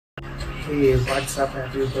Hey, what's up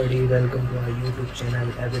everybody? Welcome to our YouTube channel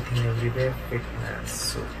Everything Everywhere Fitness.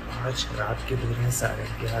 So आज रात के बज रहे हैं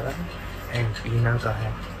 11:30 एंड टीना का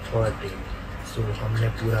है बर्थडे। सो हमने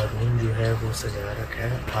पूरा रूम जो है वो सजा रखा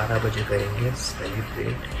है। 12 बजे करेंगे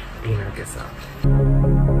सेलिब्रेट टीना के साथ।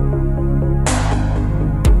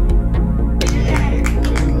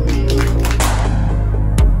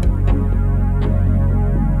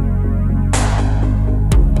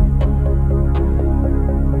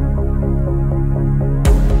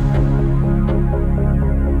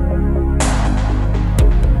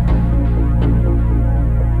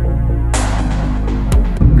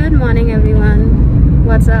 Morning everyone,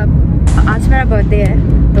 what's up. आज मेरा बर्थडे है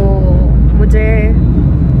तो मुझे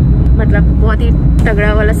मतलब बहुत ही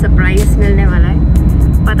तगड़ा वाला सरप्राइज मिलने वाला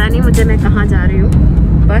है। पता नहीं मुझे मैं कहाँ जा रही हूँ,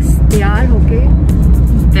 बस तैयार होके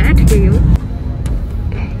बैठ गई हूँ।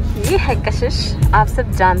 ये है कशिश, आप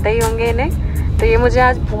सब जानते ही होंगे इन्हें। तो ये मुझे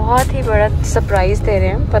आज बहुत ही बड़ा सरप्राइज दे रहे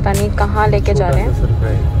हैं, पता नहीं कहाँ लेके जा रहे हैं।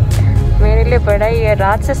 मेरे लिए बड़ा ही है,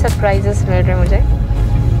 रात से सरप्राइजेस मिल रहे हैं मुझे।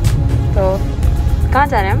 तो कहाँ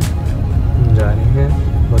जा रहे हैं हम? जा रहे हैं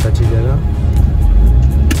बहुत अच्छी जगह,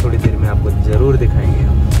 थोड़ी देर में आपको ज़रूर दिखाएंगे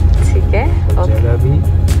हम। ठीक है, जगह भी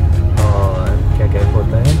और क्या क्या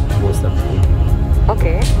होता है वो सब भी।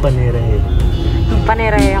 ओके, बने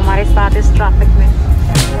रहे हमारे साथ इस ट्रैफिक में।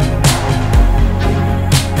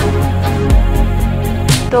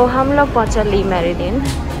 तो हम लोग पहुँचा ली मेरिडियन।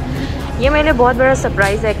 ये मेरे लिए बहुत बड़ा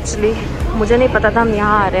सरप्राइज़ है एक्चुअली। मुझे नहीं पता था हम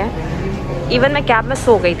यहाँ आ रहे हैं। इवन मैं कैब में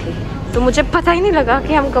सो गई थी तो मुझे पता ही नहीं लगा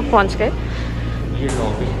कि हम कब पहुंच गए। ये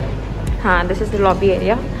लॉबी है। हाँ, this is the lobby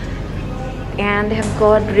area and they have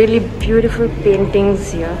got really beautiful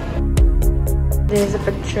paintings here. There is a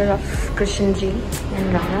picture of Krishna ji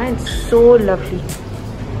and Radha, it's so lovely.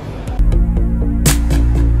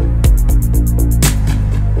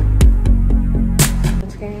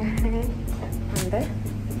 अंदर।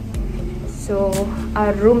 So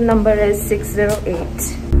our room number is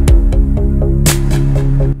 608।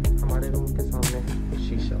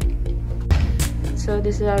 So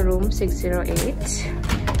this is our room 608.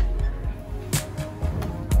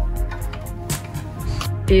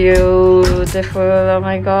 Beautiful, oh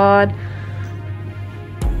my god.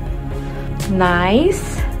 Nice.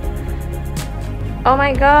 Oh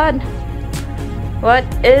my god. What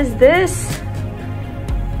is this?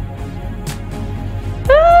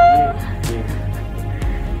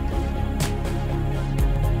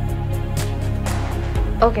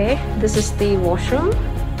 Okay, this is the washroom.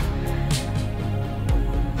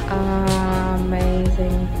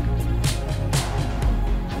 Amazing.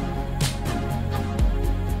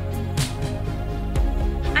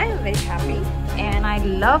 I am very happy and I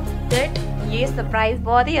loved it. ये surprise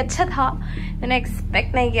बहुत ही अच्छा था, मैंने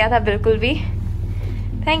expect नहीं किया था बिल्कुल भी।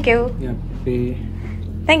 Thank you.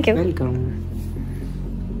 Thank you. Welcome.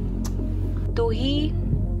 तू ही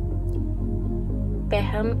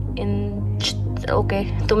पहम इन। ओके,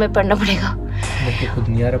 तुम्हें पढ़ना पड़ेगा।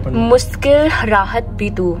 मुश्किल राहत भी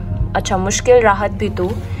तू। अच्छा, मुश्किल राहत भी तू,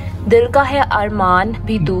 दिल का है अरमान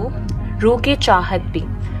भी तू, रूह की चाहत भी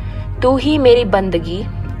तू ही, मेरी बंदगी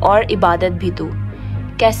और इबादत भी तू,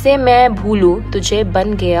 कैसे मैं भूलूं तुझे,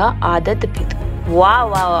 बन गया आदत भी तू। वाह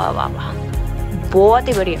वाह वाह वाह वाह, बहुत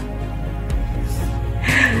ही बढ़िया।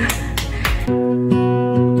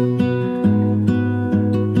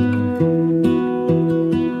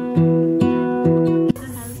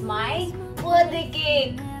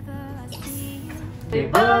 Happy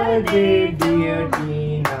birthday dear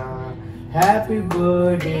Tina, happy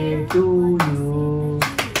birthday to you।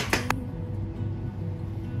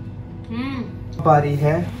 बारी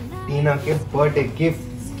है टीना के बर्थडे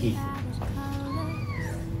गिफ्ट्स की।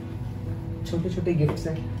 छोटे छोटे गिफ्ट्स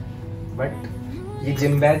हैं, बट ये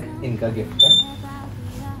जिम बैग इनका गिफ्ट है।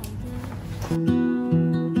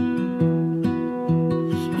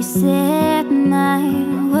 You set my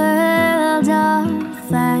world on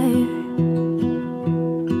fire,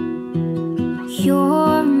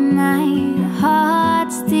 you're my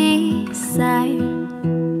heart's desire,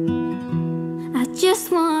 I just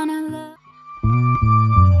wanna love।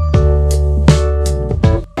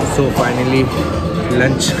 So finally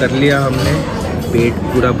lunch कर लिया हमने, पेट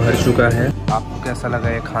पूरा भर चुका है। आपको कैसा लगा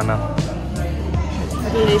ये खाना?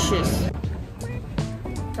 डिलीशियस।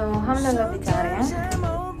 तो हम लोग अभी जा रहे हैं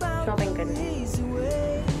शॉपिंग करने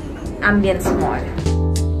एम्बियंस मॉल।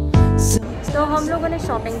 तो हम लोगों ने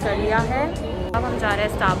शॉपिंग कर लिया है, अब हम जा रहे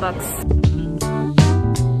हैं स्टारबक्स।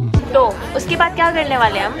 तो उसके बाद क्या करने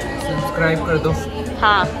वाले हैं हम? सब्सक्राइब कर दो।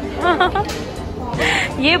 हाँ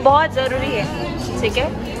ये बहुत ज़रूरी है, ठीक है।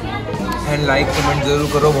 एंड लाइक कमेंट ज़रूर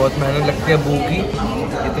करो। बहुत मेहनत लगती है बू की,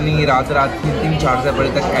 इतनी रात 3-4 से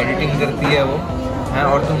बजे तक एडिटिंग करती है वो है,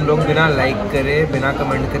 और तुम लोग बिना लाइक करे बिना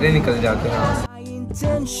कमेंट करे निकल जाते हैं।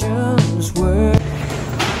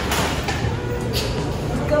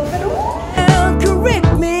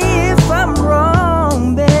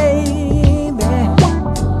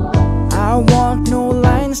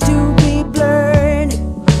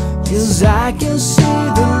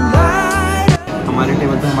 हमारे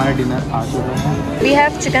टेबल पे हमारा डिनर आ चुका है। We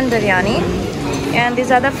have chicken biryani and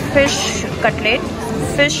these are the fish cutlet,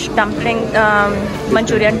 fish dumpling,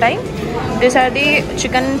 Manchurian type. These are the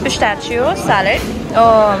chicken pistachio salad,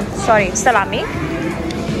 salami,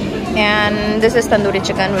 and this is tandoori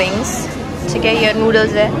chicken wings. ठीक है, ये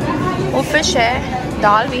नूडल्स है, वो फिश है,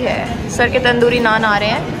 दाल भी है, सर के तंदूरी नान आ रहे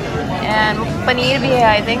हैं, एंड पनीर भी है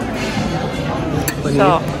आई थिंक,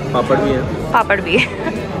 पापड़ भी है, पापड़ भी है।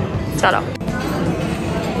 चलो,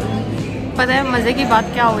 पता है मज़े की बात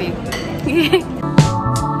क्या हुई?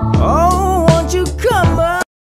 Oh, won't you come up?